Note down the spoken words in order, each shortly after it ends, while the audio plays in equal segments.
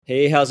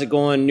Hey, how's it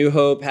going? New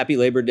Hope. Happy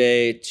Labor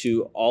Day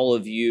to all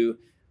of you.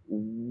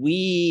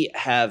 We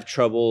have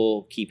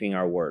trouble keeping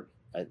our word.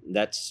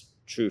 That's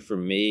true for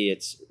me.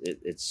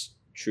 It's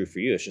true for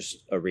you. It's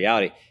just a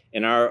reality.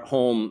 In our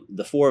home,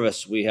 the four of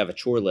us, we have a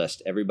chore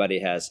list. Everybody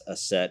has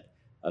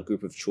a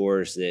group of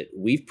chores that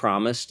we've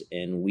promised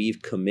and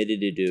we've committed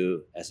to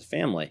do as a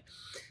family.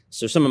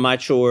 So some of my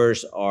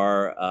chores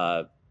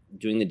are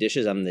doing the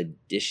dishes. I'm the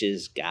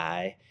dishes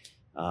guy.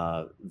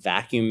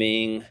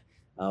 Vacuuming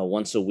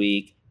once a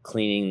week,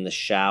 cleaning the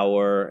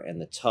shower and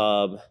the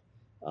tub,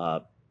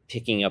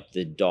 picking up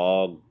the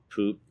dog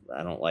poop.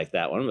 I don't like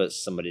that one, but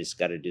somebody's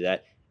got to do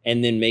that.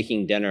 And then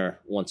making dinner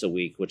once a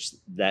week, which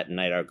that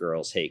night our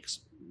girls hate.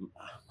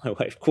 My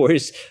wife,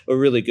 Corey's a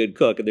really good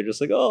cook, and they're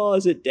just like, oh,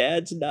 is it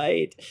dad's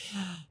night?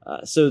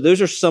 So those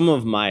are some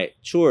of my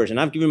chores, and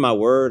I've given my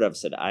word. I've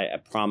said, I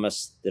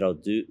promise that I'll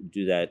do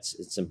that.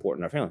 It's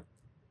important to our family.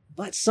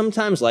 But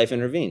sometimes life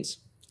intervenes.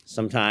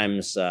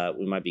 Sometimes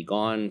we might be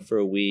gone for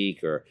a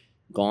week or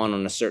gone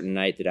on a certain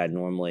night that I'd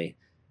normally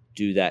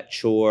do that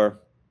chore.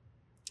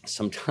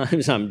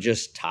 Sometimes I'm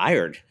just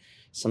tired.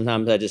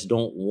 Sometimes I just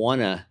don't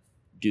want to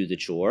do the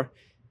chore.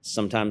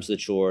 Sometimes the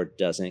chore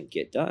doesn't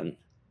get done.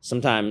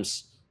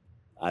 Sometimes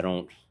I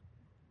don't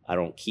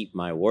keep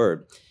my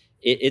word.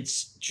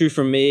 It's true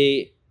for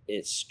me.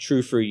 It's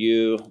true for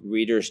you.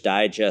 Reader's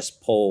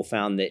Digest poll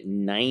found that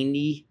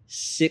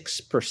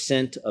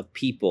 96% of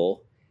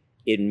people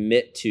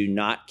admit to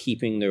not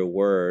keeping their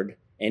word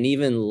and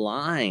even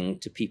lying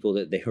to people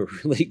that they were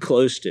really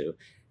close to.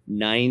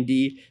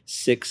 96%.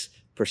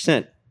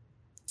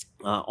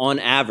 On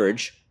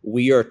average,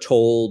 we are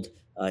told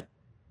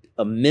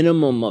a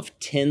minimum of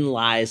 10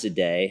 lies a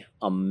day,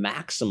 a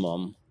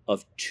maximum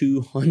of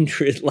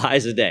 200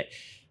 lies a day.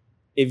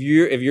 If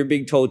you're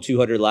being told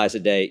 200 lies a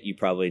day, you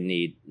probably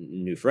need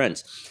new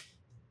friends.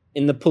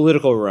 In the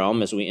political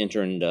realm, as we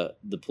enter into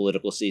the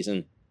political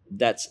season,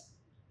 it's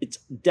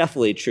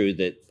definitely true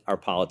that our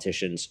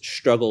politicians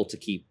struggle to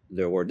keep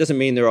their word. Doesn't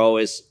mean they're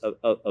always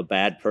a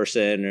bad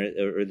person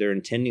or they're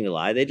intending to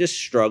lie. They just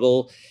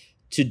struggle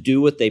to do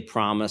what they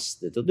promise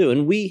that they'll do.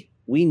 And we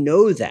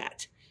know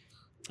that.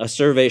 A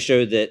survey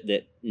showed that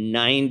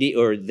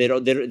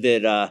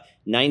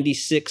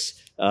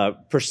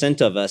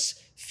 96% of us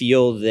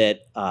feel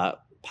that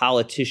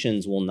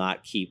politicians will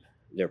not keep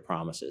their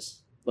promises.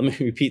 Let me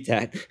repeat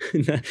that.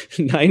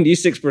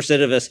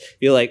 96% of us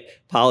feel like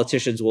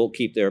politicians won't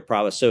keep their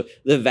promise. So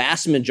the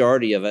vast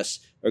majority of us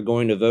are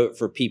going to vote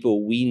for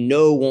people we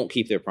know won't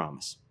keep their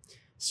promise.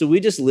 So we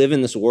just live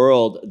in this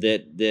world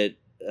that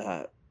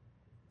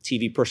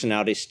TV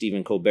personality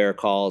Stephen Colbert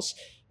calls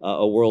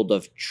a world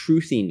of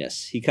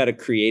truthiness. He kind of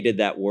created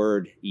that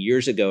word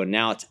years ago, and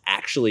now it's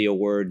actually a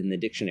word in the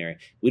dictionary.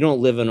 We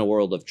don't live in a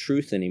world of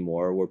truth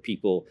anymore where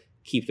people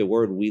keep their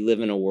word. We live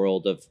in a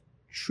world of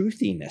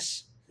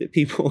truthiness, that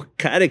people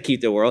kind of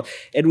keep their word,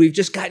 and we've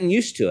just gotten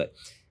used to it.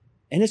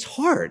 And it's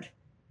hard.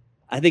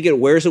 I think it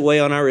wears away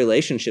on our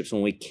relationships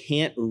when we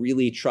can't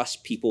really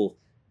trust people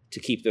to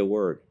keep their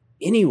word.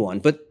 Anyone,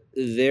 but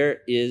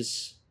there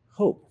is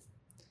hope.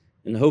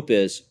 And the hope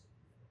is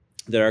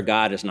that our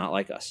God is not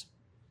like us.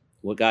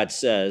 What God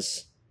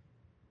says,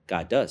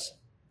 God does.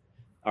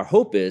 Our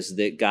hope is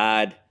that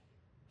God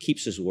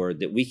keeps his word,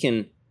 that we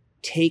can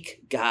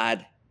take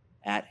God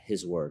at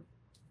his word.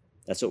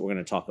 That's what we're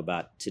going to talk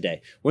about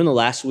today. We're in the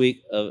last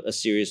week of a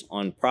series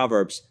on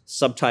Proverbs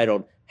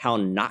subtitled, How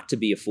Not to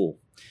Be a Fool.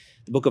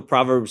 The book of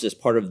Proverbs is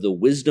part of the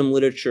wisdom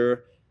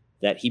literature.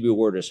 That Hebrew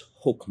word is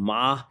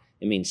chokmah.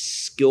 It means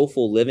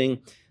skillful living.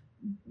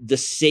 The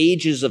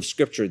sages of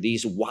Scripture,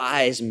 these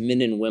wise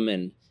men and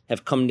women,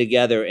 have come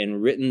together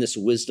and written this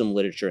wisdom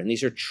literature. And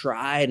these are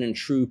tried and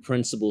true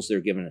principles they're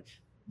given.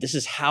 This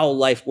is how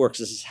life works.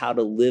 This is how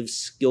to live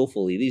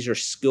skillfully. These are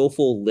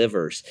skillful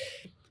livers.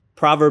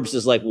 Proverbs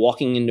is like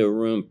walking into a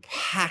room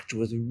packed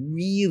with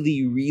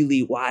really,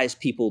 really wise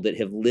people that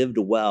have lived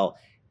well,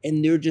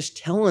 and they're just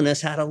telling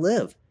us how to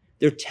live.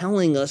 They're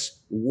telling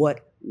us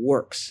what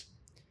works.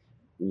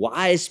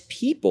 Wise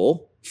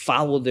people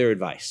follow their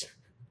advice.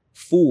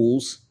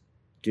 Fools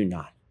do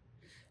not.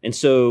 And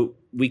so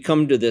we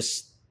come to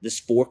this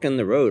fork in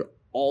the road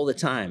all the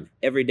time,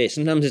 every day.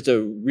 Sometimes it's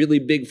a really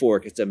big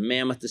fork. It's a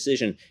mammoth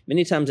decision.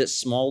 Many times it's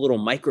small little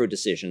micro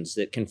decisions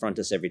that confront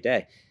us every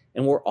day.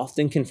 And we're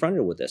often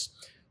confronted with this.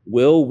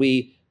 Will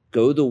we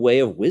go the way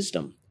of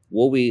wisdom?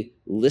 Will we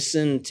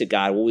listen to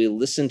God? Will we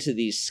listen to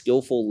these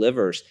skillful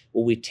livers?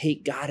 Will we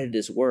take God at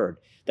his word?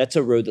 That's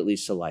a road that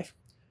leads to life.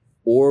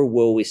 Or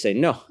will we say,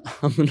 no,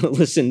 I'm going to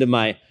listen to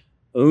my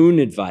own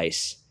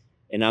advice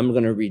and I'm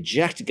going to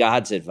reject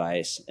God's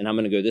advice and I'm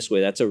going to go this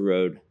way? That's a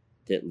road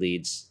that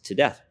leads to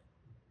death.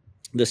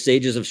 The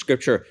sages of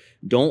Scripture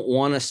don't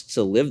want us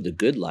to live the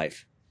good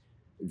life.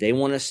 They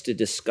want us to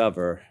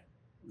discover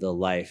the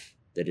life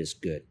that is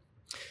good.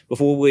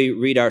 Before we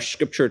read our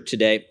scripture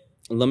today,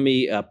 let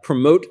me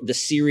promote the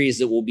series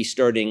that we'll be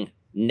starting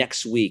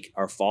next week,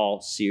 our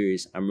fall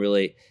series. I'm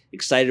really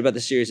excited about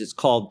the series. It's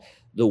called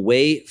The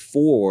Way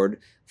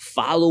Forward,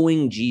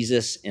 Following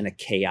Jesus in a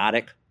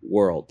Chaotic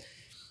World.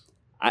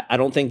 I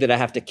don't think that I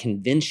have to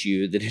convince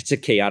you that it's a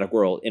chaotic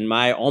world. In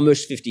my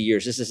almost 50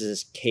 years, this is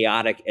as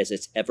chaotic as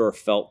it's ever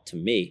felt to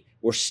me.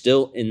 We're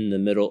still in the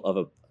middle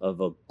of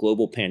a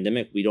global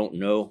pandemic. We don't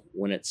know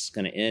when it's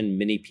going to end.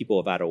 Many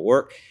people have out of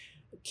work.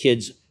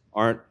 Kids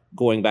aren't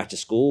going back to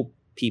school.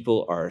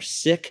 People are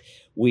sick.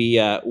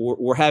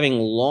 We're having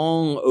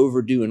long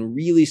overdue and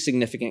really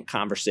significant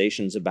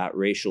conversations about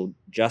racial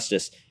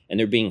justice, and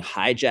they're being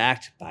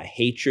hijacked by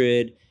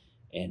hatred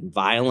and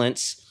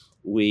violence.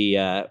 We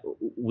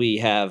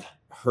have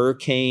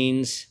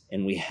hurricanes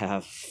and we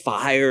have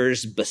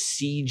fires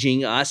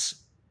besieging us.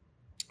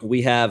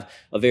 We have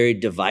a very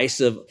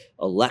divisive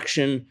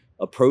election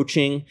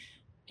approaching,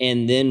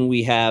 and then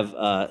we have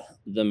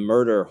the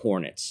murder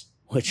hornets,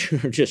 which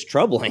are just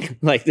troubling.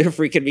 Like, they're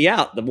freaking me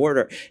out. The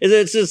border.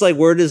 It's just like,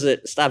 where does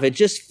it stop? It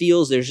just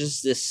feels there's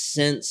just this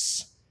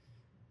sense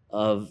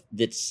of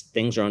that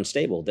things are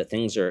unstable, that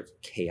things are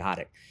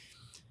chaotic.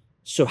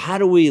 So how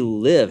do we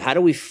live? How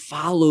do we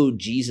follow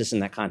Jesus in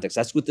that context?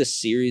 That's what this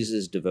series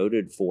is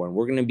devoted for. And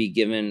we're going to be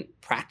given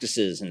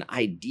practices and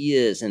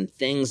ideas and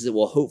things that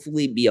will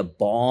hopefully be a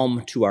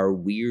balm to our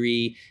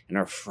weary and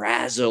our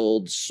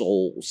frazzled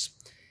souls.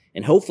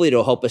 And hopefully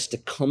it'll help us to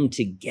come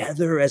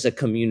together as a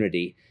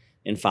community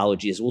and follow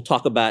Jesus. We'll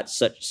talk about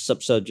such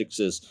subjects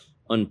as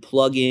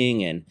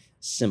unplugging and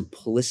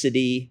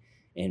simplicity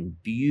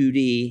and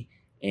beauty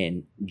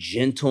and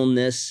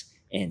gentleness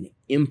and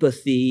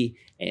empathy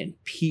and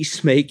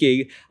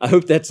peacemaking. I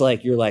hope that's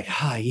like, you're like,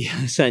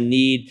 yes, I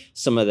need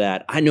some of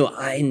that. I know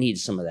I need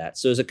some of that.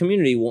 So as a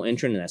community, we'll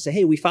enter into that. Say,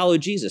 hey, we follow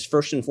Jesus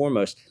first and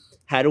foremost.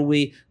 How do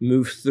we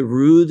move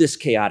through this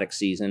chaotic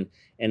season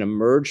and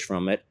emerge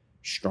from it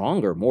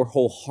stronger, more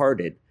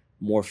wholehearted,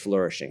 more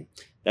flourishing?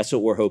 That's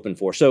what we're hoping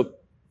for. So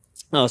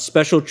a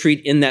special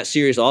treat in that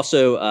series,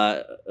 also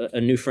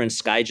a new friend,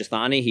 Skye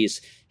Jethani.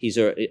 He's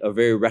a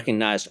very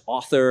recognized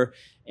author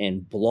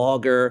and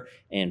blogger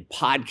and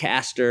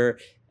podcaster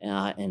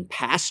and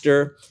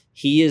pastor.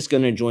 He is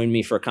going to join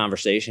me for a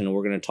conversation, and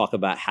we're going to talk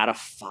about how to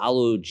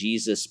follow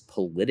Jesus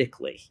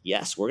politically.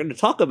 Yes, we're going to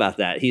talk about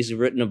that. He's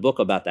written a book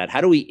about that.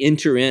 How do we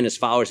enter in as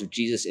followers of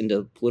Jesus into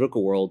the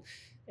political world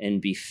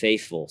and be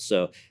faithful?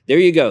 So there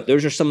you go.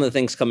 Those are some of the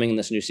things coming in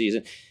this new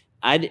season.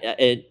 I'd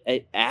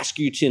ask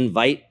you to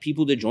invite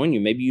people to join you.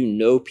 Maybe you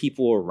know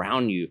people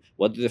around you,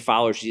 whether they're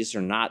followers of Jesus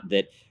or not,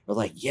 that are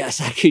like,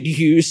 yes, I could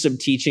use some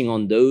teaching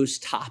on those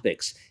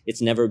topics.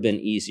 It's never been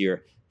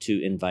easier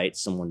to invite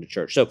someone to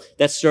church. So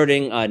that's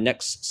starting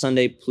next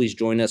Sunday. Please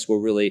join us. We're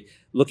really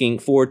looking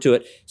forward to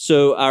it.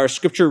 So our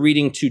scripture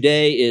reading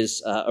today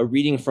is a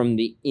reading from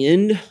the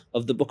end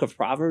of the book of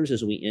Proverbs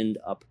as we end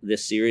up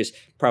this series,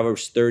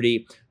 Proverbs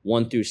 30,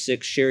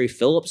 1-6. Sherry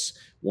Phillips,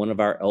 one of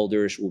our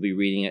elders, will be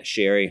reading it.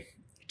 Sherry,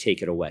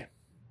 take it away.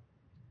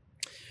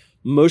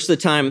 Most of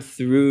the time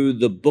through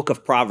the book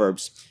of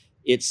Proverbs,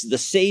 it's the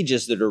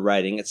sages that are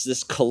writing. It's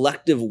this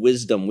collective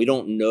wisdom. We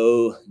don't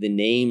know the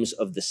names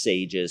of the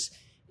sages.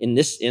 In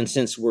this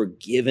instance, we're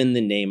given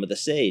the name of the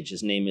sage.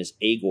 His name is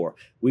Agur.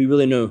 We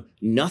really know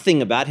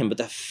nothing about him, but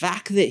the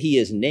fact that he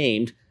is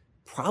named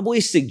probably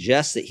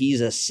suggests that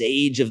he's a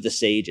sage of the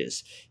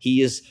sages.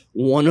 He is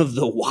one of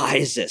the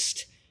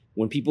wisest.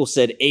 When people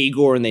said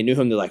Agur and they knew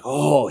him, they're like,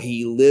 oh,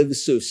 he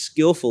lives so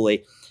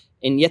skillfully.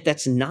 And yet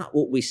that's not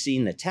what we see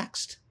in the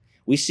text.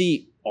 We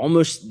see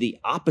almost the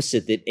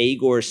opposite, that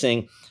Agur is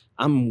saying,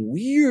 I'm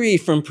weary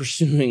from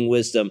pursuing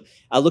wisdom.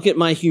 I look at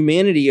my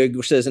humanity,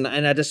 Agur says, and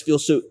I just feel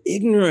so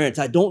ignorant.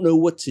 I don't know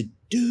what to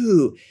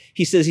do.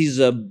 He says he's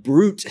a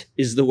brute,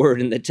 is the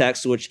word in the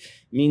text, which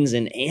means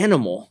an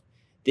animal,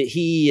 that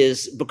he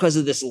is, because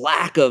of this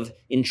lack of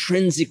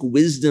intrinsic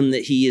wisdom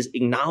that he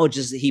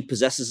acknowledges that he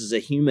possesses as a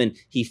human,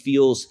 he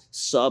feels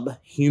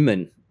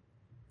subhuman.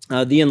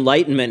 The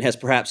Enlightenment has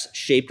perhaps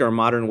shaped our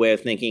modern way of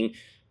thinking,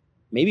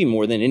 maybe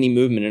more than any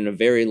movement in a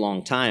very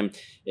long time.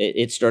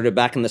 It started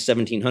back in the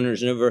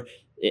 1700s and over.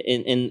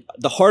 And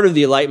the heart of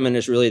the Enlightenment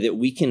is really that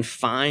we can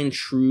find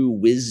true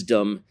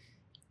wisdom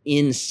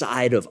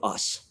inside of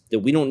us, that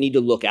we don't need to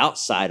look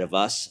outside of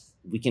us.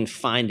 We can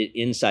find it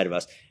inside of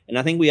us. And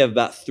I think we have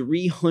about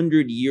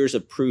 300 years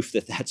of proof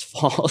that that's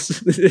false.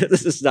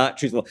 This is not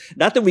truthful.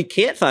 Not that we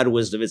can't find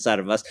wisdom inside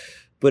of us,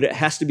 but it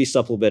has to be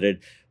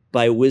supplemented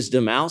by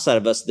wisdom outside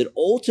of us that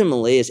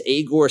ultimately, as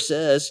Agur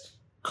says,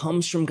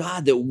 comes from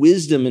God. That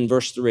wisdom, in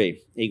verse 3,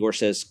 Agur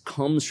says,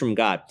 comes from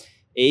God.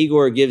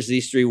 Agur gives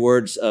these three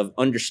words of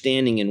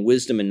understanding and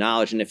wisdom and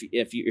knowledge. And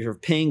if you're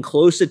paying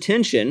close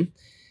attention,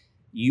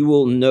 you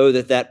will know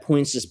that that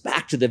points us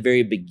back to the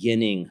very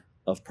beginning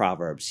of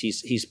Proverbs.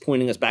 He's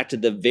pointing us back to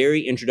the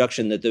very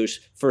introduction that those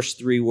first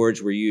three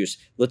words were used.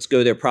 Let's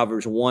go there.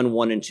 Proverbs 1,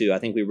 1, and 2. I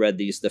think we read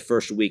these the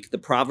first week. The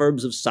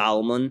Proverbs of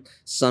Solomon,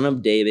 son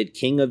of David,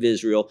 king of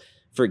Israel,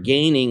 for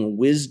gaining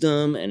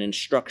wisdom and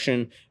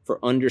instruction, for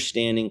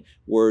understanding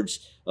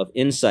words of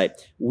insight.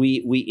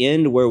 We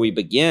end where we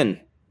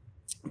begin.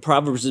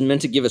 Proverbs is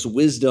meant to give us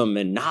wisdom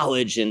and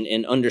knowledge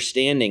and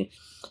understanding.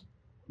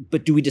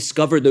 But do we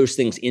discover those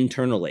things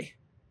internally?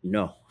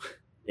 No.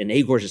 And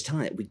Agur is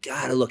telling it, we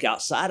got to look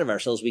outside of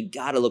ourselves. We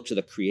got to look to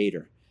the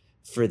Creator.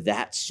 for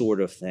that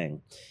sort of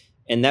thing.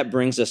 And that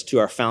brings us to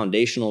our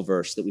foundational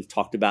verse that we've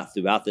talked about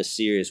throughout this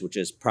series, which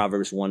is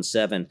Proverbs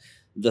 1:7.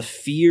 The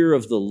fear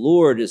of the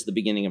Lord is the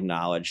beginning of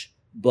knowledge,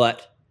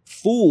 but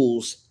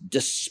fools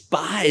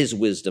despise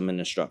wisdom and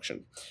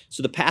instruction.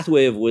 So the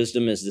pathway of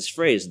wisdom is this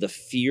phrase, the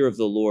fear of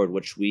the Lord,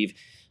 which we've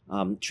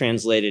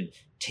translated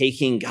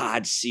taking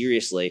God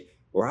seriously,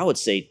 or I would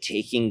say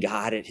taking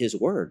God at his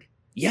word.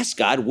 Yes,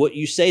 God, what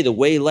you say, the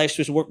way life's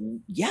supposed to work,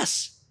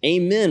 yes,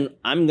 amen,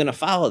 I'm going to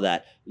follow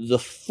that. The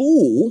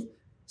fool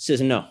says,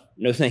 no,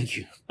 thank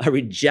you. I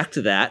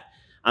reject that.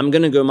 I'm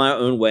going to go my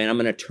own way, and I'm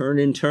going to turn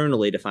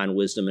internally to find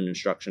wisdom and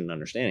instruction and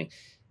understanding.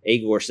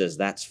 Agur says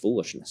that's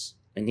foolishness,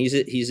 and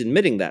he's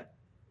admitting that.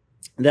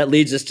 That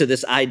leads us to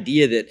this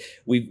idea that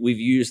we've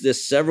used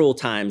this several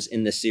times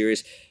in this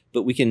series,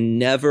 but we can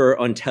never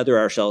untether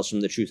ourselves from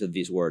the truth of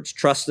these words.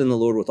 Trust in the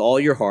Lord with all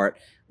your heart,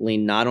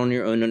 lean not on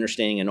your own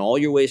understanding, in all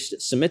your ways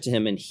submit to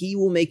him, and he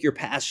will make your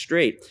path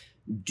straight.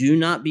 Do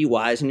not be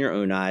wise in your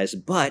own eyes,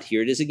 but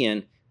here it is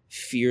again,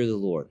 fear the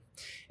Lord.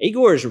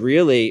 Agur is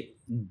really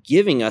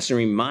giving us and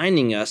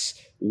reminding us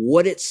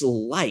what it's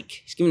like.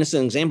 He's giving us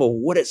an example of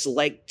what it's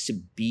like to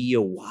be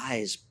a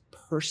wise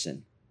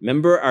person.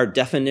 Remember our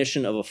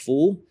definition of a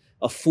fool?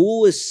 A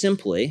fool is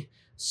simply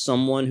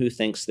someone who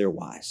thinks they're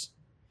wise.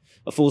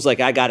 A fool's like,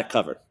 I got it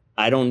covered.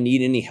 I don't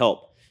need any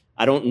help.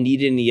 I don't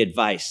need any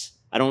advice.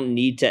 I don't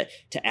need to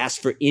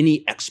ask for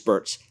any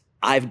experts.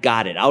 I've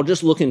got it. I'll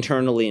just look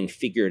internally and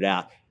figure it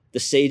out. The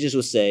sages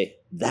would say,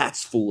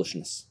 that's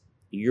foolishness.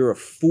 You're a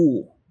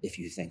fool if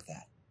you think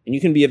that. And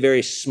you can be a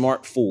very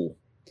smart fool.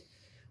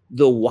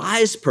 The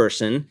wise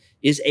person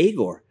is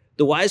Agur.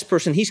 The wise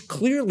person, he's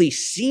clearly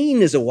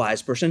seen as a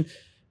wise person,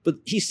 but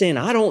he's saying,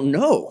 I don't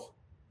know.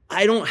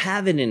 I don't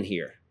have it in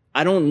here.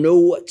 I don't know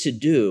what to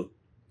do,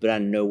 but I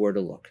know where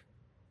to look.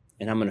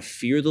 And I'm going to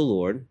fear the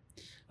Lord.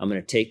 I'm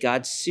going to take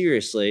God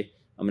seriously.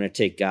 I'm going to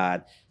take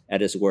God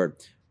at his word.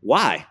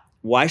 Why?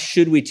 Why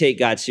should we take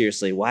God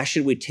seriously? Why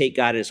should we take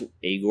God as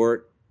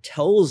Agur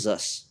tells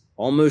us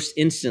almost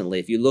instantly?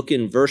 If you look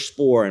in verse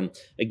 4, and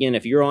again,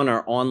 if you're on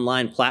our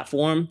online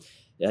platform,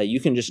 you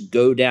can just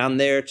go down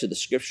there to the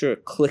scripture,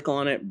 click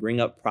on it, bring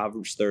up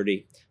Proverbs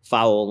 30,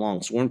 follow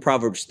along. So we're in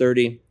Proverbs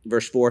 30,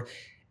 verse 4,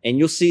 and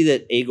you'll see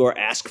that Agur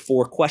asks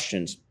 4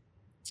 questions.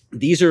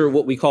 These are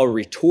what we call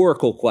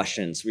rhetorical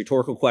questions.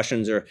 Rhetorical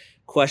questions are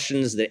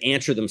questions that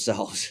answer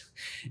themselves.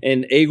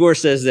 And Agur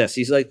says this,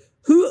 he's like,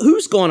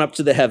 who's gone up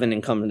to the heaven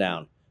and come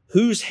down?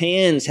 Whose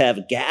hands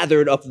have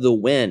gathered up the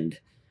wind?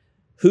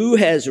 Who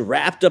has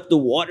wrapped up the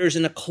waters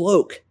in a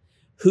cloak?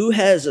 Who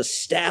has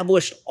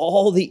established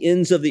all the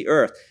ends of the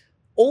earth?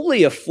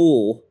 Only a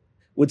fool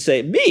would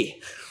say,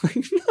 me.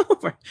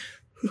 No.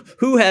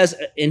 Who has,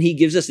 and he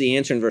gives us the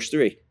answer in verse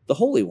 3, the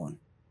Holy One,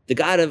 the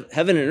God of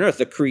heaven and earth,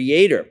 the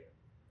Creator.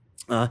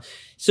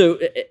 So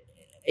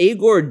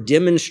Agur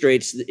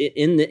demonstrates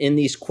in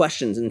these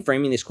questions and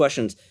framing these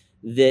questions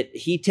that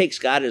he takes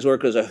God at his word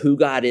because of who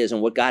God is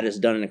and what God has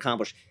done and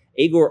accomplished.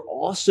 Agur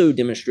also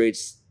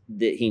demonstrates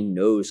that he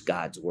knows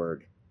God's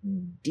word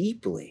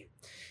deeply.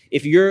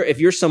 If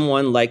you're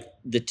someone like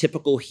the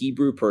typical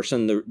Hebrew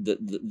person,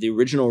 the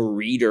original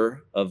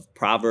reader of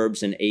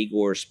Proverbs and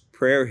Agur's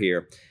prayer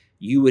here,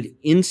 you would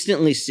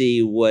instantly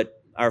see what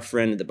our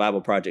friend at the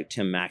Bible Project,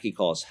 Tim Mackey,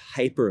 calls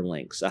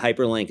hyperlinks. A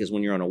hyperlink is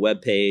when you're on a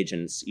web page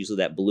and it's usually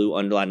that blue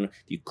underline. If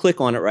you click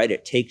on it, right,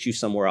 it takes you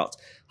somewhere else.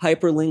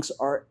 Hyperlinks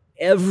are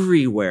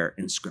everywhere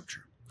in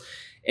Scripture.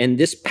 And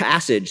this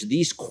passage,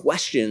 these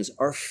questions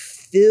are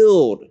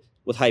filled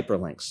with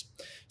hyperlinks.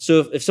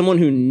 So if someone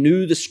who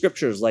knew the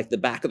Scriptures like the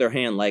back of their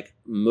hand, like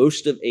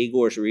most of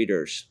Agur's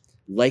readers,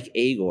 like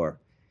Agur,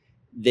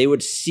 they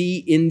would see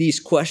in these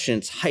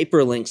questions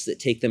hyperlinks that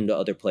take them to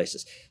other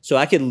places. So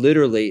I could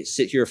literally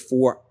sit here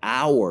for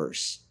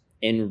hours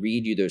and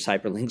read you those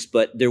hyperlinks,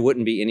 but there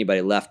wouldn't be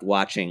anybody left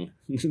watching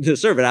the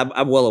sermon.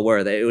 I'm well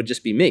aware that it would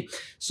just be me.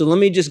 So let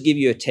me just give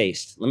you a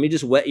taste. Let me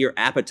just whet your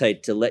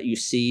appetite to let you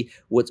see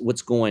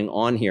what's going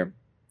on here.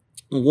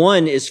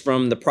 One is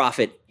from the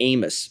prophet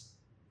Amos.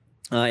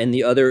 And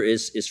the other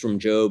is from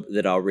Job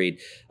that I'll read.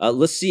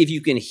 Let's see if you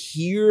can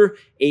hear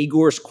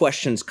Agur's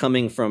questions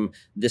coming from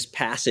this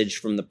passage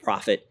from the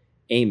prophet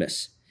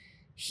Amos.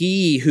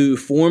 He who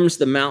forms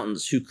the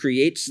mountains, who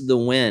creates the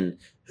wind,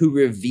 who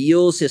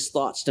reveals his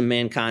thoughts to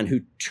mankind,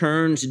 who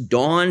turns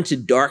dawn to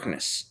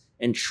darkness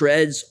and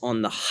treads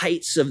on the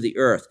heights of the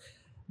earth.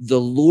 The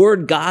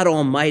Lord God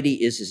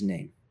Almighty is his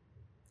name.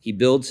 He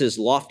builds his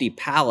lofty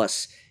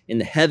palace in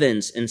the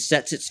heavens and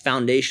sets its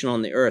foundation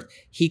on the earth.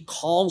 He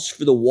calls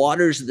for the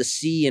waters of the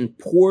sea and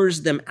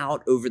pours them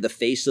out over the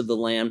face of the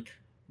land.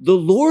 The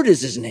Lord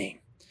is his name.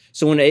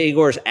 So when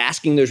Agur is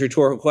asking those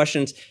rhetorical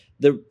questions,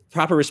 the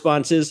proper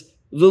response is,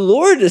 the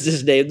Lord is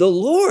his name. The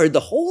Lord,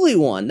 the Holy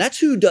One. That's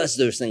who does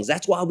those things.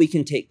 That's why we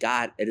can take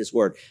God at his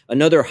word.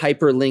 Another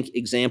hyperlink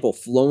example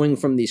flowing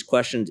from these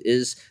questions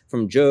is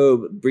from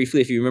Job.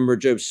 Briefly, if you remember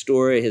Job's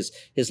story,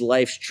 his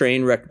life's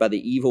train wrecked by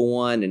the evil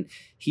one, and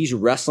he's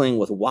wrestling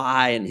with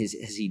why and has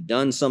he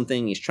done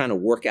something. He's trying to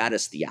work out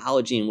his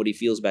theology and what he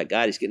feels about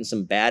God. He's getting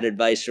some bad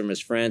advice from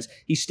his friends.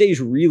 He stays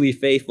really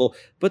faithful,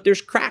 but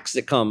there's cracks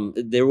that come.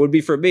 There would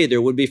be for me.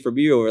 There would be for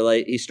you. Where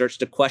like he starts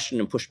to question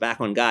and push back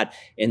on God,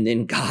 and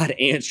then God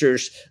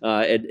answers.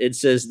 It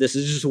says this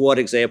is just one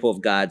example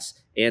of God's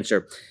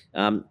answer.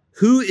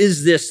 Who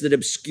is this that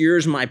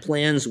obscures my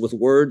plans with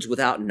words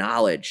without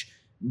knowledge?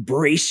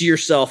 Brace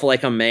yourself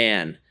like a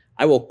man.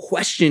 I will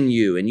question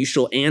you, and you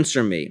shall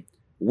answer me.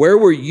 Where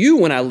were you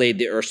when I laid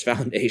the earth's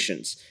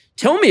foundations?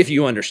 Tell me if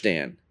you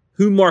understand.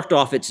 Who marked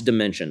off its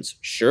dimensions?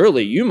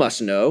 Surely you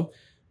must know.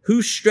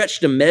 Who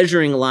stretched a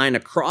measuring line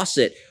across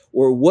it?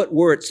 Or what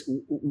were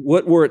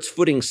its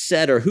footings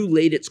set? Or who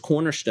laid its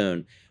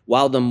cornerstone?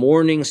 While the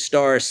morning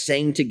stars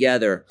sang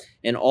together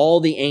and all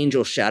the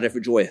angels shouted for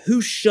joy.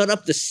 Who shut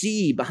up the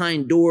sea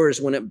behind doors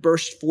when it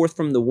burst forth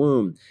from the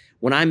womb?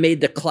 When I made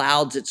the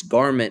clouds its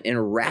garment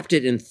and wrapped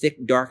it in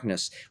thick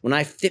darkness, when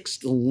I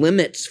fixed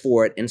limits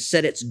for it and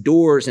set its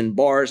doors and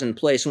bars in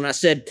place, when I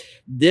said,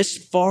 this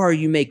far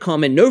you may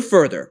come and no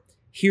further,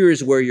 here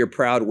is where your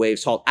proud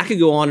waves halt. I could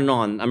go on and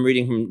on. I'm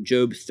reading from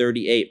Job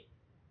 38.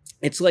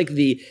 It's like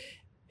the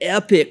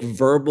epic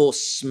verbal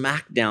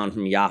smackdown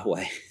from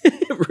Yahweh.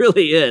 It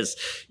really is.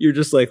 You're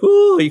just like,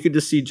 oh, you could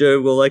just see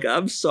Job go like,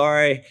 I'm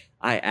sorry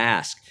I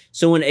asked.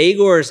 So when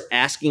Agur is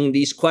asking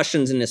these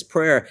questions in his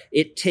prayer,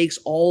 it takes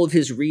all of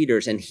his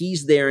readers and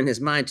he's there in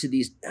his mind to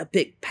these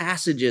epic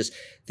passages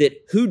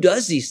that who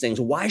does these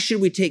things? Why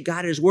should we take God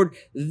at his word?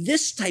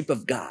 This type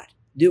of God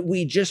that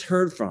we just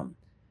heard from,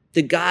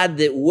 the God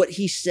that what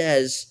he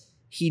says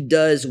he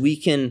does, we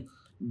can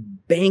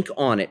bank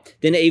on it.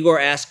 Then Agur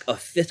asks a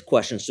fifth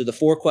question. So the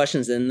four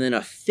questions and then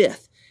a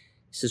fifth.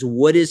 He says,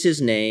 what is his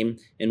name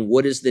and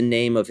what is the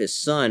name of his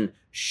son?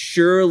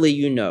 Surely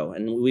you know.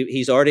 And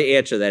he's already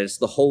answered that. It's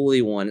the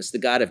Holy One. It's the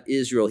God of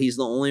Israel. He's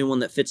the only one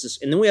that fits this.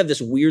 And then we have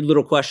this weird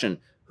little question.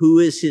 Who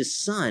is his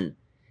son?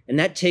 And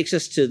that takes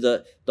us to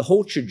the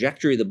whole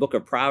trajectory of the book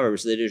of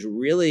Proverbs that is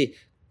really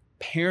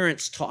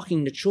parents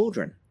talking to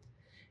children.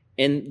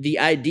 And the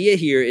idea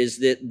here is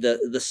that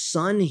the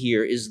son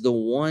here is the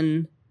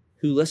one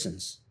who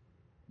listens.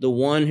 The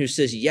one who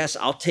says, yes,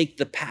 I'll take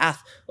the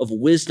path of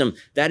wisdom.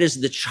 That is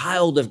the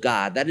child of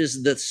God. That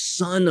is the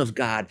son of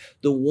God.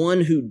 The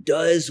one who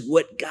does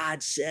what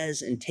God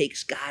says and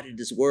takes God at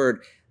his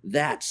word.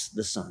 That's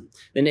the son.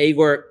 Then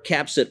Agur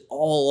caps it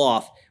all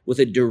off with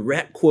a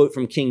direct quote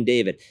from King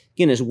David.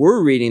 Again, as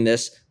we're reading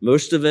this,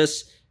 most of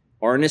us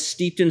aren't as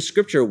steeped in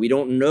scripture. We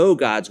don't know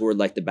God's word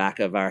like the back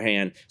of our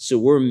hand. So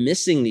we're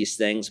missing these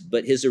things,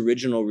 but his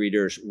original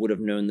readers would have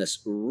known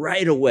this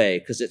right away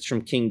because it's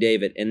from King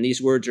David. And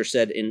these words are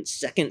said in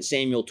 2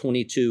 Samuel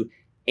 22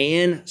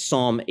 and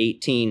Psalm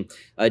 18.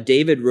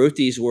 David wrote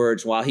these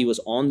words while he was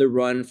on the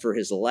run for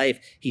his life.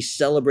 He's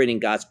celebrating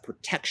God's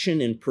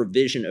protection and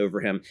provision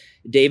over him.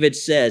 David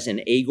says,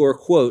 and Agur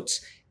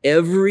quotes,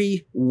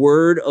 every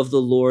word of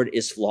the Lord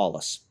is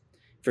flawless,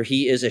 for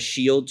he is a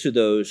shield to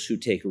those who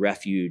take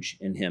refuge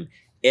in him.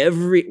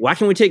 Why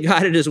can we take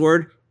God at his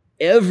word?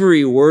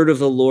 Every word of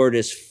the Lord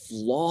is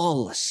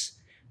flawless.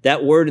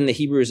 That word in the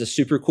Hebrew is a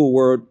super cool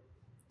word.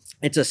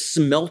 It's a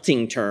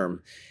smelting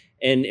term.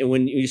 And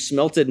when you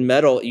smelted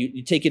metal,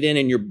 you take it in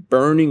and you're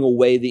burning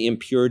away the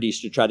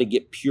impurities to try to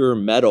get pure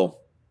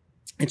metal.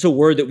 It's a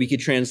word that we could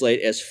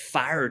translate as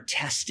fire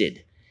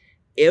tested.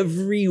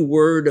 Every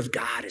word of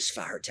God is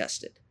fire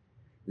tested.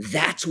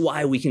 That's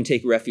why we can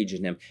take refuge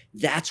in him.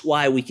 That's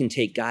why we can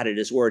take God at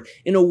his word.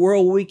 In a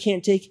world where we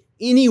can't take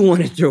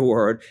anyone at their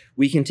word,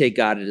 we can take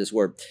God at his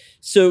word.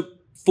 So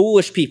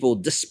foolish people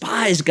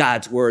despise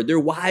God's word. They're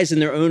wise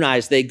in their own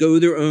eyes. They go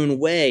their own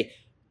way.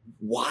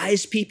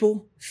 Wise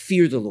people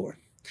fear the Lord.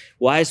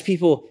 Wise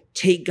people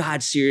take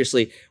God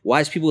seriously.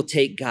 Wise people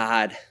take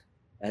God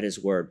at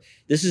his word.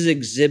 This is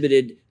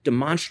exhibited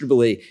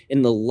demonstrably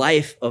in the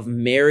life of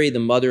Mary, the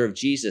mother of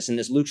Jesus. And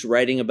as Luke's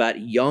writing about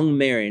young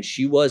Mary, and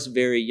she was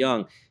very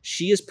young,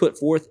 she is put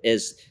forth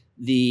as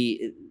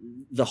the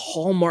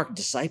hallmark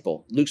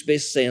disciple. Luke's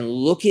basically saying,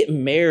 look at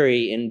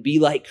Mary and be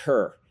like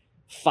her.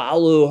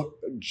 Follow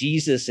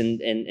Jesus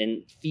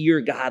and fear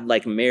God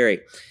like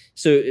Mary.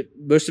 So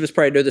most of us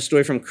probably know the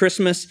story from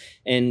Christmas,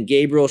 and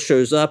Gabriel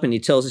shows up and he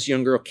tells this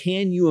young girl,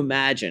 can you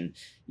imagine,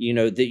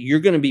 that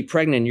you're going to be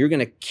pregnant and you're going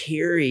to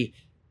carry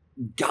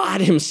God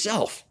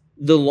himself,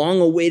 the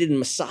long-awaited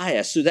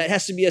Messiah. So that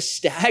has to be a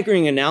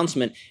staggering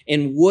announcement.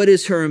 And what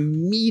is her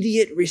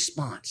immediate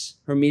response?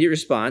 Her immediate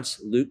response,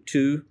 Luke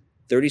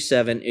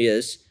 2:37,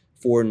 is,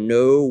 for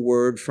no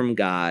word from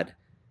God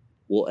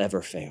will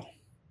ever fail.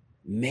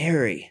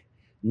 Mary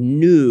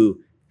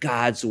knew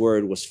God's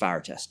word was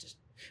fire tested.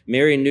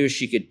 Mary knew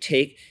she could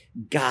take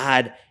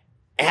God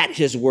at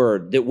his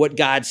word, that what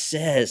God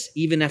says,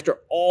 even after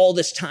all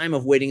this time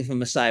of waiting for the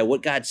Messiah,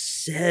 what God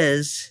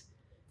says,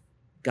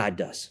 God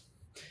does.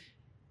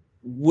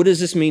 What does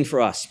this mean for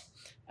us?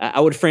 I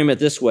would frame it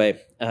this way,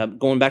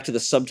 going back to the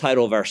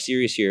subtitle of our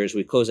series here as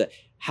we close it.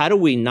 How do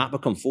we not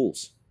become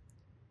fools?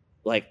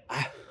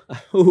 I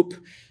hope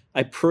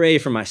I pray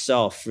for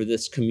myself, for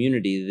this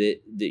community,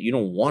 that you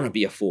don't want to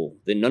be a fool,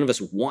 that none of us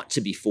want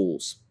to be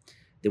fools,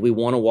 that we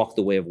want to walk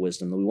the way of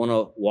wisdom, that we want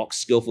to walk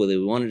skillfully,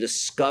 we want to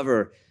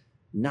discover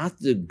not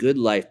the good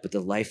life, but the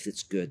life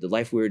that's good, the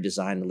life we were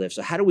designed to live.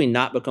 So how do we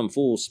not become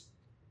fools?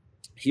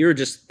 Here are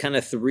just kind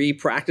of 3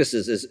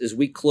 practices as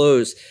we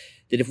close,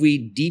 that if we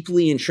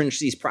deeply entrench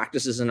these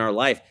practices in our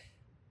life,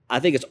 I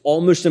think it's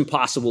almost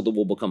impossible that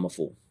we'll become a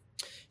fool.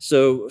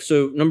 So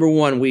number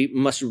 1, we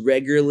must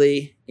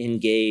regularly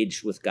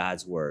engage with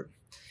God's word.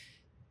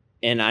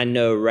 And I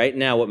know right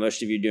now what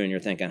most of you are doing. You're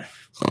thinking,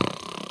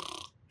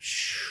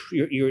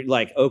 you're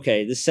like,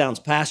 okay, this sounds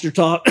pastor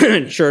talk,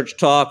 church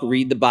talk,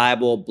 read the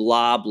Bible,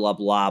 blah, blah,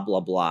 blah, blah,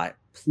 blah.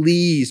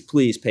 Please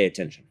pay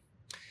attention.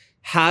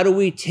 How do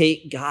we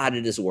take God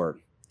at his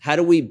word? How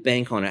do we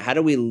bank on it? How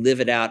do we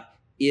live it out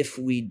if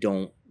we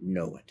don't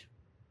know it?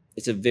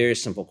 It's a very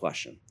simple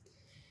question.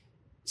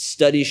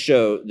 Studies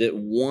show that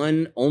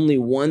only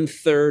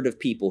 1/3 of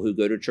people who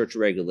go to church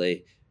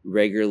regularly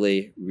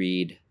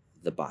read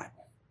the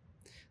Bible.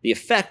 The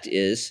effect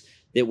is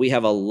that we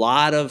have a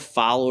lot of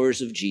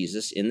followers of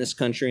Jesus in this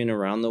country and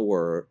around the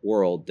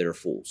world that are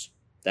fools.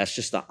 That's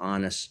just the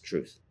honest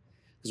truth.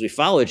 Because we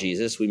follow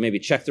Jesus, we maybe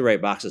check the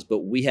right boxes, but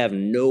we have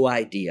no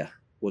idea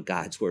what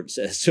God's word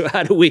says. So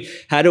how do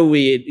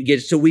we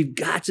get? So we've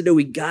got to know,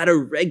 we got to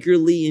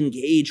regularly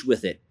engage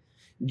with it.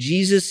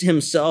 Jesus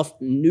himself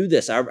knew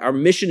this. Our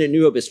mission at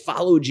New Hope is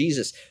follow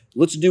Jesus.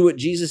 Let's do what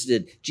Jesus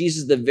did.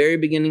 Jesus, the very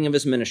beginning of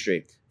his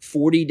ministry,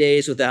 40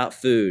 days without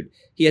food.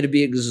 He had to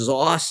be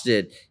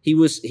exhausted. He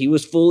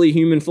was fully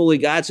human, fully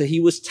God. So he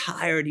was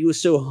tired. He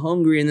was so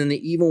hungry. And then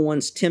the evil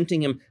ones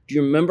tempting him. Do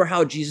you remember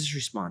how Jesus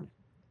responded?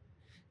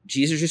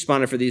 Jesus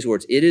responded for these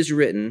words. It is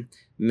written,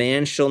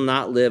 man shall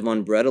not live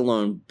on bread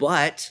alone,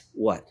 but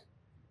what?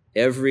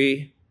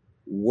 Every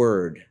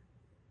word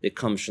that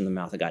comes from the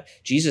mouth of God.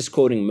 Jesus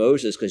quoting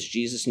Moses because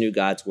Jesus knew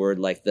God's word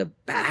like the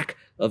back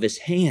of his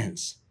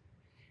hands.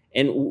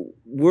 And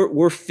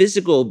we're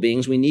physical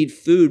beings. We need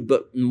food,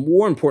 but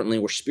more importantly,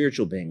 we're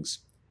spiritual beings.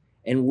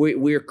 And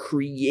we're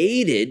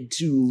created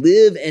to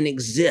live and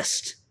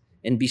exist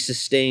and be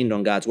sustained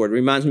on God's word. It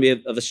reminds me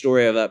of a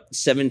story of a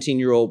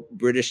 17-year-old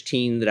British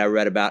teen that I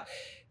read about,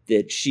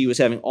 that she was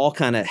having all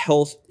kind of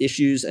health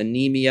issues,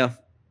 anemia,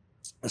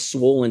 a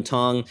swollen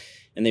tongue,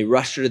 and they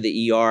rushed her to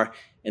the ER.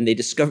 And they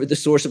discovered the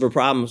source of her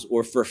problems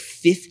were for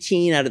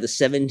 15 out of the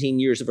 17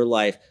 years of her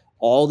life,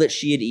 all that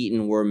she had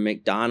eaten were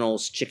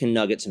McDonald's chicken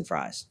nuggets and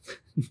fries.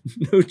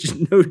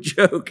 No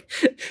joke.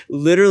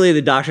 Literally,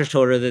 the doctors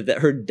told her that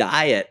her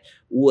diet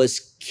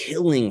was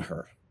killing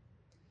her.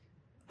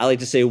 I like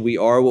to say we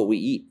are what we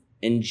eat.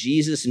 And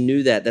Jesus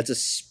knew that. That's a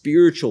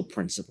spiritual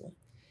principle.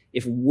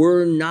 If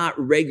we're not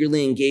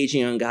regularly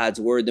engaging on God's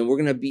word, then we're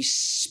going to be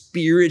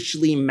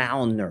spiritually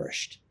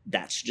malnourished.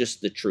 That's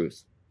just the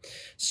truth.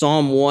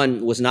 Psalm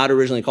 1 was not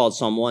originally called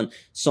Psalm 1.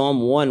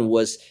 Psalm 1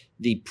 was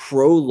the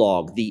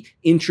prologue, the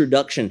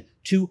introduction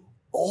to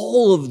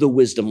all of the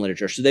wisdom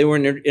literature. So they were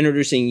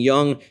introducing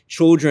young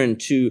children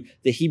to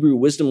the Hebrew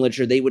wisdom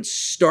literature. They would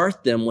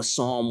start them with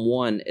Psalm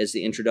 1 as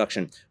the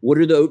introduction. What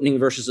are the opening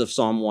verses of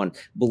Psalm 1?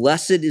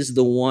 Blessed is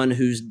the one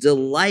whose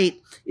delight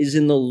is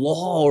in the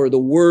law or the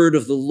word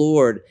of the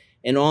Lord,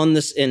 and on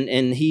this,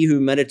 and he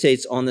who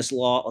meditates on this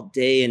law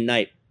day and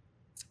night.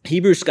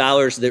 Hebrew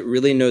scholars that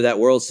really know that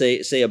world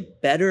say a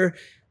better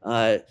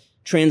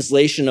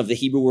translation of the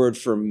Hebrew word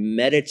for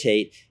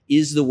meditate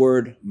is the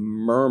word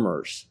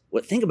murmurs.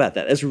 Think about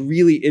that. That's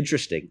really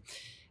interesting.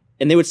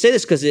 And they would say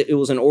this because it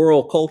was an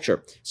oral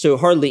culture. So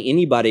hardly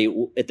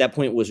anybody at that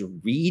point was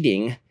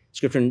reading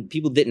scripture, and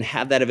people didn't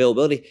have that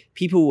availability.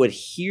 People would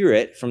hear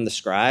it from the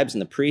scribes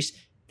and the priests.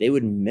 They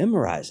would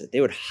memorize it.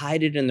 They would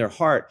hide it in their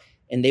heart,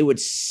 and they would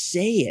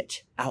say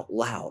it out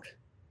loud.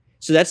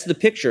 So that's the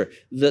picture.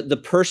 The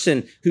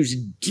person who's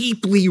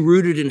deeply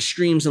rooted in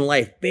streams in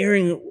life,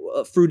 bearing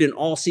fruit in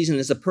all seasons,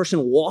 is a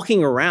person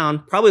walking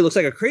around, probably looks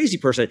like a crazy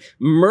person,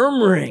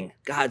 murmuring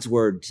God's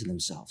word to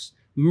themselves.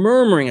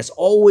 Murmuring, it's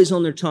always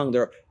on their tongue.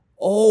 They're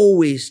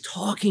always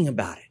talking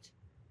about it.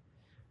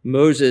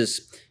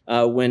 Moses,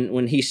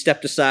 when he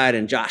stepped aside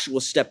and Joshua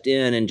stepped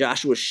in, and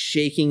Joshua was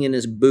shaking in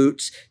his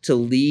boots to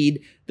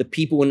lead the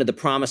people into the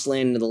promised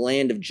land, into the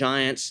land of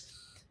giants,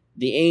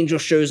 the angel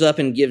shows up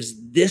and gives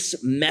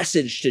this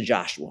message to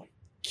Joshua.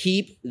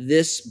 Keep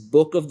this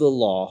book of the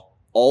law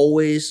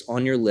always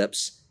on your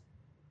lips.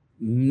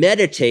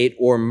 Meditate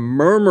or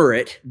murmur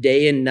it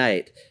day and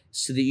night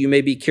so that you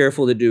may be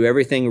careful to do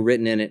everything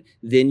written in it.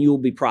 Then you will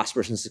be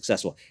prosperous and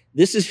successful.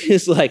 This is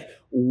just like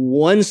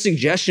one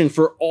suggestion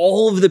for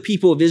all of the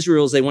people of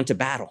Israel as they went to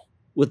battle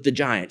with the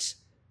giants.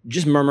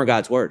 Just murmur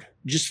God's word.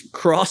 Just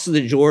cross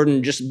the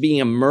Jordan, just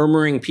being a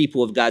murmuring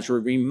people of God's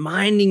word,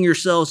 reminding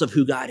yourselves of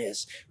who God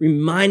is,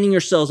 reminding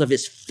yourselves of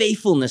his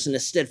faithfulness and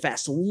his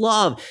steadfast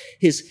love,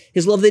 his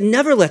love that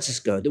never lets us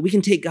go, that we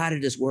can take God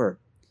at his word,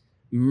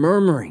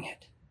 murmuring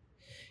it.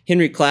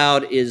 Henry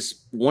Cloud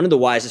is one of the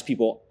wisest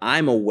people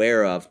I'm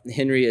aware of.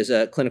 Henry is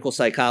a clinical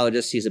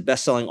psychologist. He's a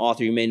best-selling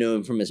author. You may know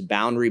him from his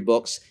Boundary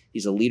books.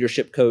 He's a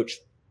leadership coach.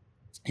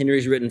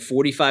 Henry's written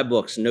 45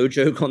 books, no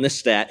joke on this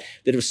stat,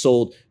 that have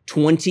sold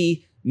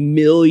 20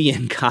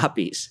 million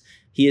copies.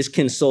 He has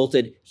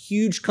consulted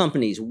huge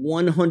companies,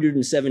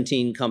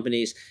 117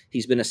 companies.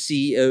 He's been a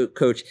CEO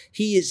coach.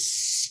 He is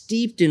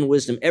steeped in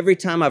wisdom. Every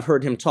time I've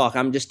heard him talk,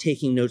 I'm just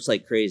taking notes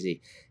like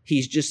crazy.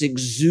 He's just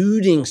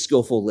exuding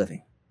skillful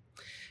living.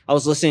 I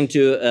was listening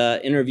to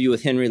an interview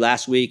with Henry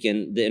last week,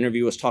 and the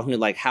interview was talking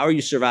to how are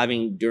you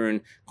surviving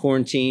during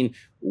quarantine?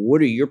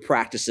 What are your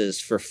practices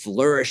for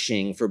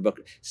flourishing, for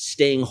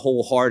staying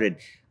wholehearted?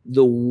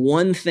 The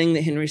one thing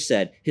that Henry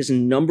said, his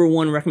number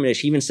one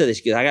recommendation, he even said this,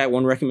 he goes, I got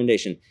one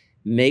recommendation.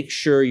 Make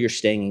sure you're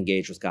staying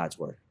engaged with God's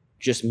word.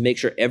 Just make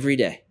sure every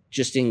day,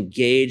 just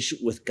engage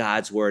with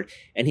God's word.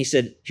 And he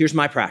said, here's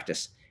my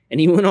practice. And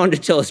he went on to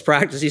tell his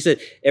practice. He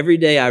said, every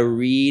day I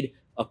read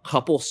a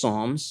couple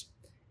Psalms.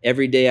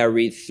 Every day I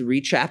read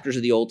 3 chapters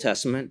of the Old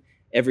Testament.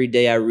 Every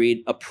day I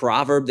read a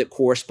proverb that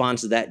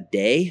corresponds to that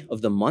day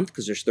of the month,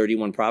 because there's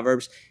 31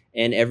 proverbs.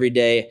 And every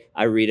day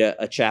I read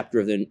a chapter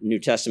of the New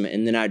Testament,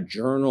 and then I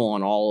journal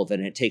on all of it,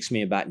 and it takes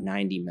me about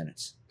 90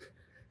 minutes.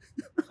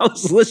 I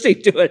was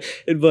listening to it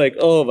and be like,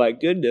 oh my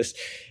goodness.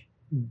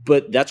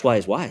 But that's why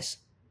he's wise.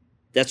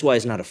 That's why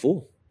he's not a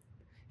fool.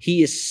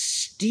 He is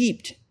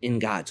steeped in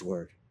God's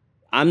word.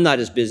 I'm not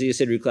as busy as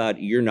Henry Cloud.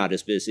 You're not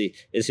as busy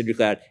as Henry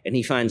Cloud. And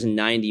he finds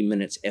 90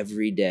 minutes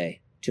every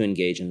day to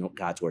engage in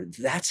God's word.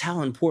 That's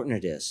how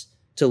important it is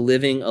to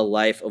living a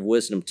life of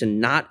wisdom, to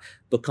not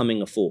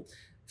becoming a fool.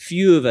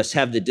 Few of us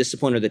have the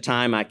discipline or the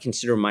time. I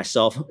consider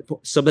myself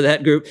some of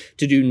that group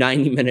to do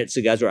 90 minutes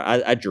of God's word.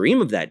 I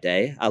dream of that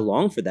day. I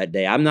long for that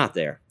day. I'm not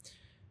there.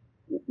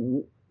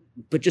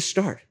 But just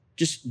start.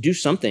 Just do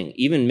something.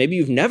 Even maybe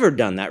you've never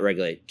done that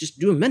regularly. Just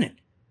do a minute.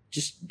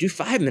 Just do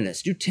 5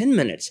 minutes. Do 10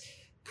 minutes.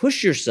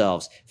 Push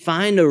yourselves.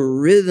 Find a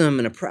rhythm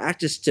and a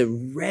practice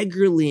to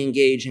regularly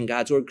engage in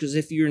God's word. Because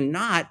if you're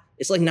not,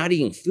 it's like not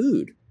eating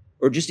food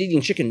or just eating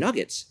chicken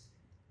nuggets.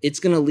 It's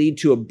going to lead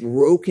to a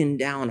broken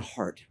down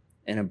heart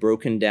and a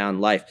broken down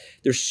life.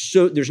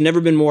 There's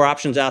never been more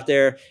options out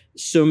there.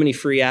 So many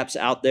free apps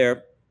out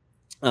there.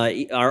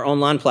 Our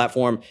online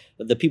platform,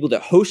 the people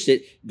that host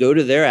it, go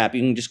to their app.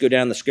 You can just go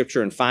down the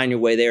scripture and find your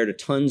way there to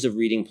tons of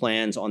reading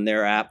plans on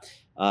their app.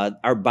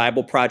 Our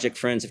Bible Project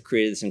friends have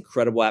created this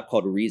incredible app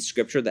called Read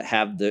Scripture that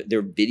have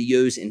their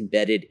videos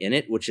embedded in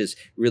it, which is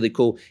really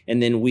cool.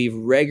 And then we've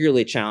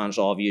regularly challenged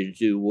all of you to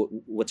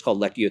do what's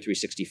called Lectio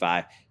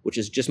 365, which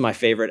is just my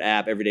favorite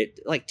app every day,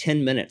 like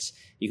 10 minutes.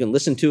 You can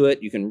listen to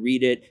it. You can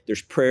read it.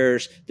 There's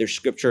prayers. There's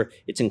scripture.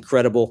 It's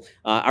incredible.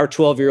 Our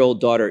 12-year-old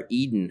daughter,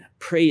 Eden,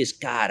 praise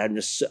God.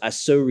 I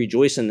so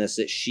rejoice in this,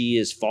 that she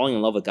is falling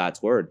in love with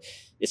God's word.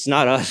 It's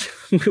not us,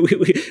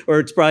 or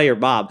it's probably your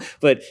mom,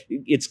 but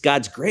it's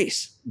God's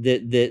grace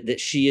that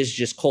she has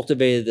just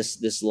cultivated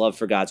this love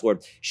for God's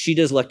word. She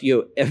does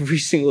Lectio every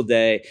single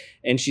day,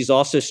 and she's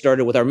also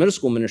started with our middle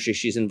school ministry.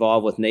 She's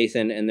involved with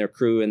Nathan and their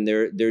crew, and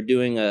they're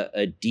doing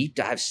a deep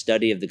dive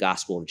study of the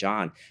Gospel of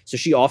John. So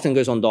she often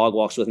goes on dog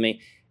walks with me,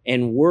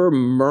 and we're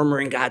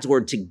murmuring God's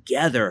word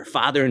together,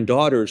 father and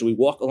daughter, as we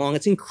walk along.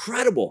 It's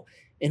incredible.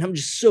 And I'm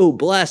just so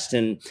blessed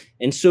and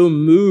so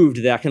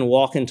moved that I can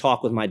walk and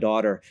talk with my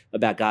daughter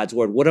about God's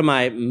word. What am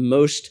I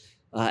most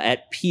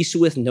at peace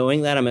with?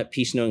 Knowing that I'm at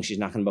peace knowing she's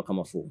not going to become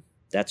a fool.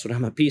 That's what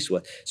I'm at peace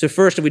with. So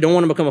first, if we don't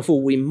want to become a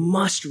fool, we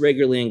must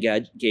regularly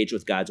engage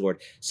with God's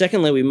word.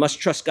 Secondly, we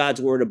must trust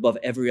God's word above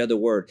every other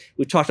word.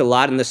 We've talked a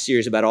lot in this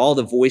series about all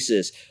the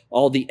voices,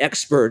 all the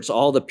experts,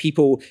 all the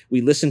people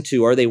we listen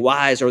to. Are they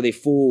wise? Are they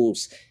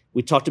fools?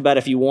 We talked about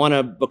if you want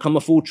to become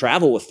a fool,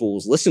 travel with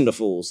fools, listen to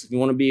fools. If you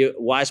want to be a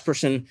wise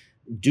person,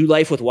 do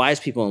life with wise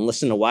people and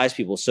listen to wise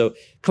people. So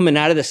coming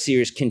out of this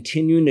series,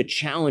 continuing to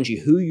challenge you,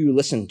 who you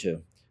listen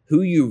to,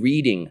 who you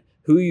reading,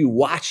 who are you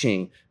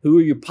watching, who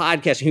are you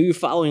podcasting, who you're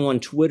following on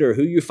Twitter,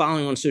 who you're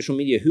following on social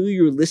media, who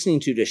you're listening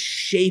to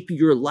shape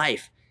your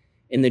life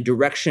in the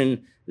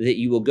direction that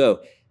you will go.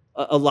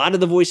 A lot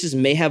of the voices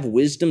may have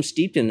wisdom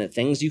steeped in it,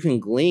 things you can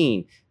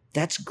glean.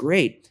 That's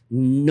great.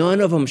 None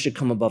of them should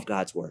come above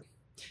God's word.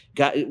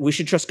 We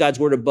should trust God's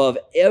word above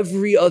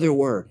every other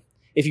word.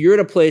 If you're at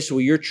a place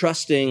where you're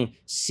trusting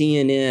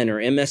CNN or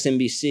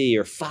MSNBC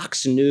or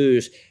Fox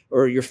News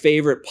or your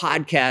favorite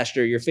podcast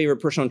or your favorite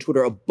person on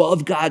Twitter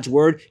above God's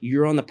word,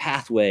 you're on the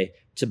pathway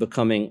to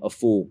becoming a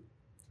fool.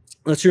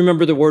 Let's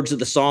remember the words of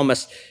the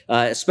psalmist,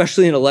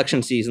 especially in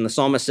election season. The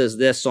psalmist says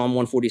this, Psalm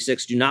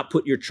 146, do not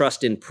put your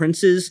trust in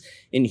princes,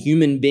 in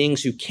human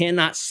beings who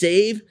cannot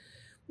save.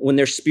 When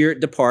their spirit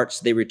departs,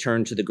 they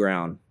return to the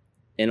ground.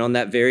 And on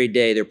that very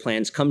day, their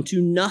plans come to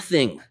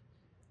nothing.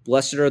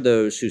 Blessed are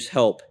those whose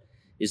help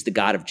is the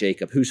God of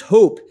Jacob, whose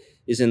hope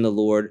is in the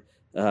Lord,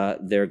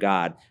 their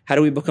God. How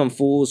do we become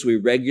fools? We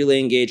regularly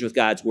engage with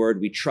God's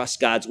word. We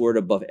trust God's word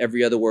above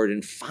every other word.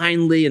 And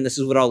finally, and this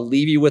is what I'll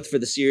leave you with for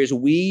the series,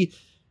 we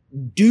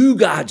do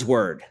God's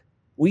word.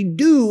 We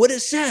do what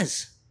it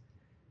says.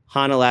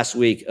 Hannah last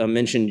week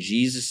mentioned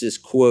Jesus's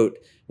quote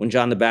when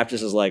John the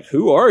Baptist is like,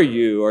 who are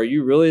you? Are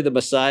you really the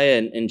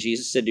Messiah? And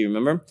Jesus said, do you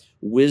remember?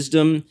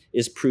 Wisdom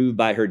is proved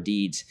by her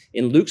deeds.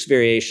 In Luke's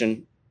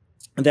variation,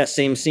 that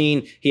same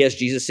scene, he has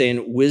Jesus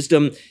saying,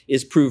 wisdom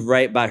is proved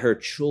right by her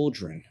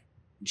children.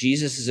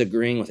 Jesus is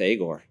agreeing with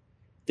Agur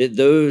that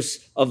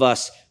those of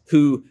us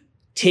who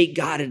take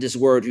God at his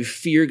word, who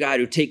fear God,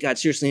 who take God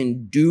seriously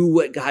and do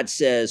what God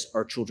says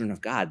are children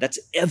of God. That's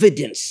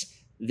evidence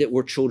that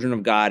we're children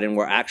of God and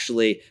we're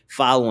actually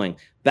following.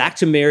 Back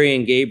to Mary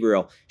and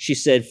Gabriel. She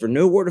said, for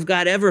no word of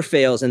God ever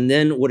fails. And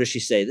then what does she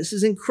say? This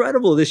is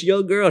incredible. This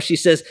young girl, she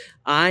says,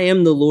 I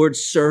am the Lord's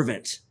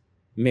servant.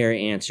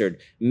 Mary answered,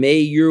 may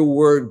your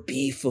word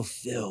be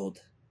fulfilled.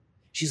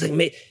 She's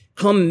like,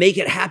 come make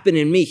it happen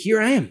in me.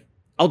 Here I am.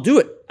 I'll do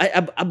it.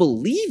 I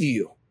believe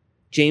you.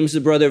 James,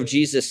 the brother of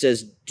Jesus,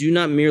 says, do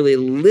not merely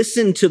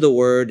listen to the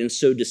word and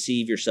so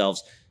deceive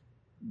yourselves,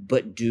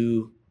 but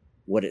do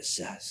what it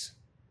says.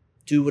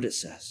 Do what it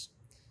says.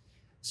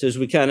 So as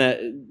we kind of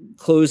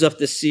close up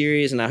this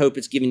series, and I hope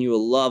it's given you a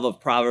love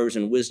of Proverbs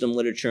and wisdom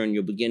literature, and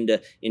you'll begin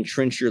to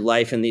entrench your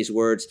life in these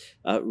words,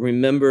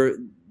 remember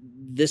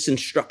this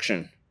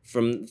instruction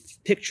from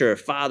picture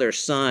father,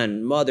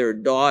 son, mother,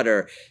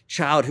 daughter,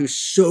 child who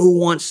so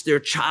wants their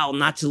child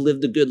not to live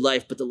the good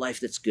life, but the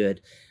life that's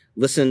good.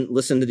 Listen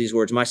to these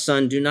words. My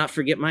son, do not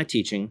forget my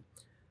teaching,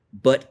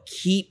 but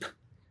keep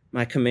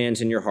my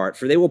commands in your heart,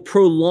 for they will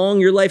prolong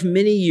your life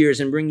many years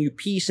and bring you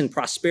peace and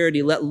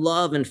prosperity. Let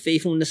love and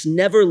faithfulness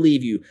never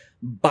leave you.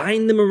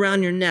 Bind them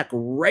around your neck.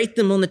 Write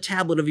them on the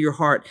tablet of your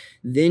heart.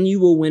 Then you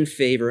will win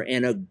favor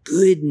and a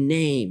good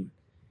name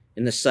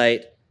in the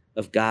sight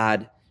of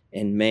God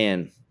and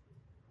man.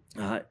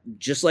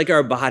 Just like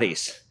our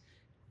bodies,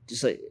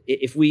 just like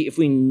if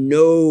we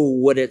know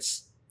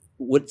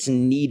what's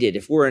needed,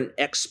 if we're an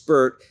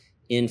expert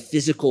in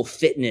physical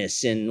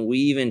fitness and we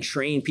even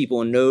train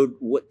people and know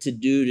what to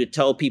do to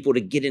tell people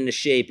to get into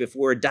shape, if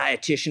we're a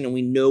dietitian and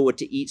we know what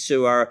to eat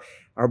so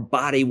our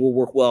body will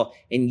work well,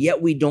 and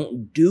yet we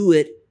don't do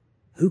it,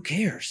 who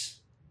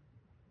cares?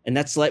 And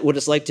that's like what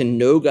it's like to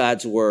know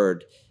God's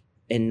word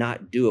and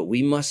not do it.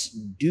 We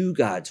must do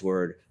God's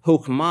word.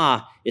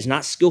 Hokmah is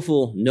not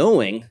skillful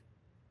knowing,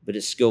 but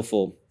it's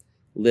skillful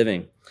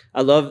living.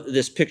 I love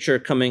this picture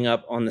coming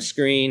up on the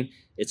screen.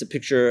 It's a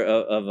picture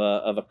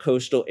of a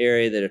coastal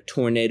area that a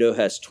tornado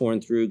has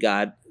torn through.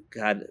 God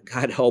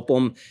help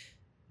them.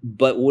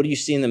 But what do you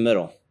see in the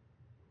middle?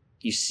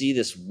 You see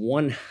this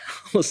one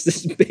house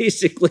that's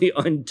basically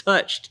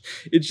untouched.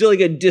 It's just like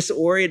a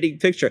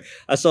disorienting picture.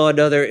 I saw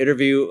another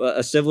interview,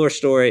 a similar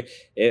story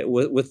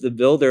with the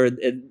builder,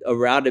 and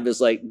around him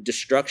is like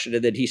destruction.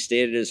 And then he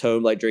stayed at his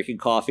home, like drinking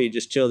coffee,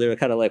 just chill. They were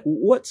kind of like,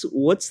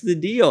 what's the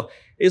deal?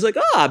 He's like,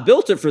 I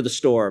built it for the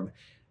storm.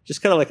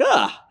 Just kind of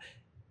like,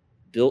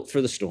 built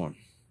for the storm.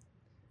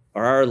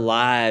 Are our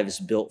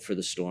lives built for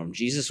the storm?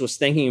 Jesus was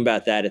thinking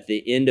about that at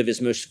the end of his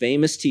most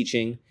famous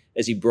teaching.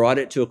 As he brought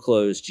it to a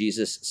close,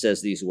 Jesus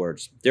says these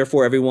words,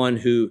 therefore, everyone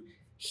who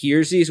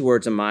hears these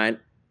words of mine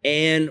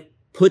and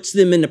puts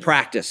them into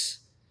practice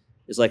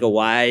is like a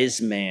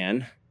wise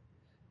man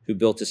who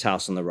built his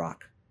house on the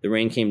rock. The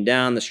rain came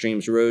down, the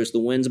streams rose, the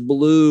winds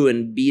blew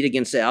and beat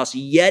against the house,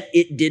 yet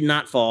it did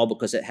not fall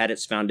because it had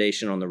its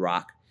foundation on the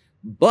rock.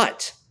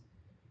 But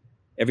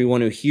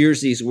everyone who hears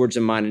these words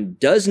of mine and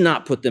does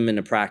not put them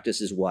into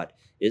practice is what?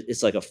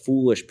 It's like a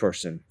foolish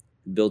person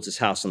who builds his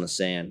house on the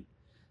sand.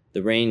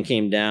 The rain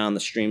came down,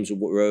 the streams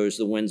rose,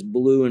 the winds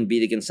blew and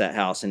beat against that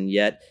house, and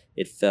yet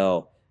it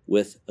fell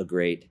with a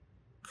great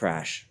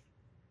crash.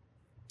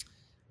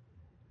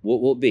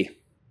 What will it be?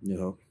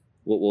 No.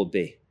 What will it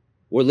be?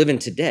 We're living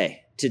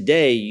today.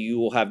 Today, you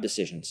will have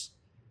decisions.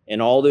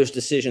 And all those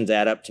decisions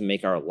add up to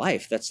make our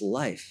life. That's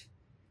life.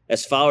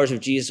 As followers of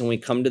Jesus, when we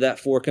come to that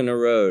fork in the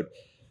road,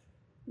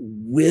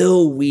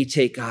 will we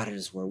take God at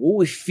his word? Will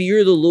we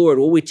fear the Lord?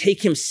 Will we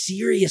take him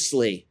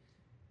seriously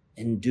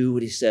and do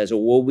what he says?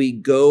 Or will we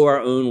go our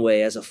own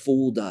way as a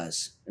fool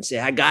does and say,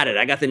 I got it.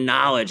 I got the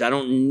knowledge. I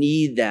don't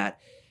need that.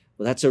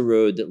 Well, that's a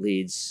road that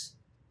leads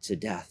to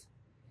death.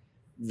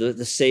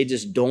 The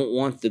sages don't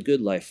want the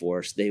good life for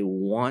us. They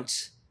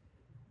want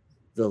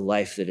the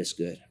life that is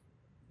good.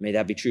 May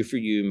that be true for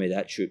you. May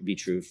that be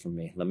true for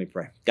me. Let me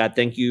pray. God,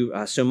 thank you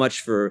so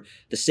much for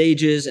the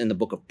sages and the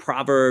book of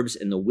Proverbs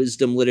and the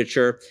wisdom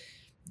literature.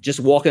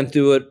 Just walking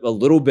through it a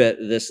little bit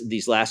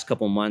these last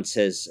couple months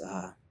has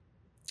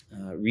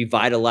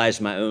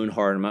revitalized my own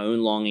heart and my own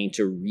longing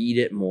to read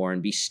it more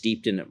and be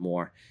steeped in it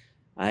more.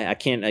 I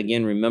can't,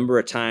 again, remember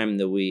a time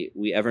that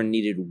we ever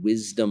needed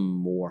wisdom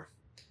more.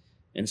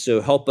 And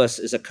so help us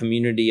as a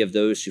community of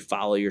those who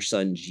follow your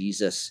son,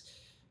 Jesus,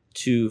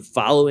 to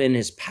follow in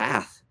his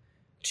path,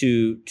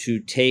 to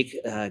take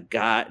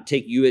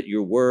you at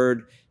your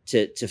word,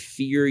 to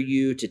fear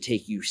you, to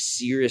take you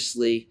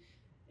seriously,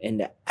 and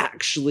to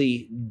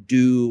actually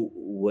do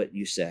what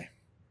you say.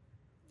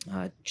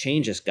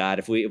 Change us, God.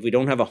 If we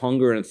don't have a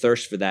hunger and a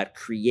thirst for that,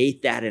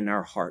 create that in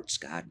our hearts,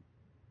 God,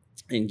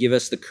 and give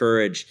us the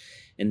courage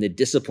and the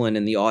discipline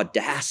and the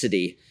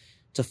audacity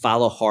to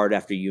follow hard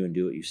after you and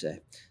do what you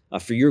say.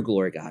 For your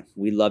glory, God,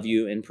 we love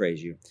you and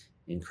praise you.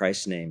 In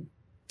Christ's name,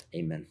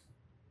 amen.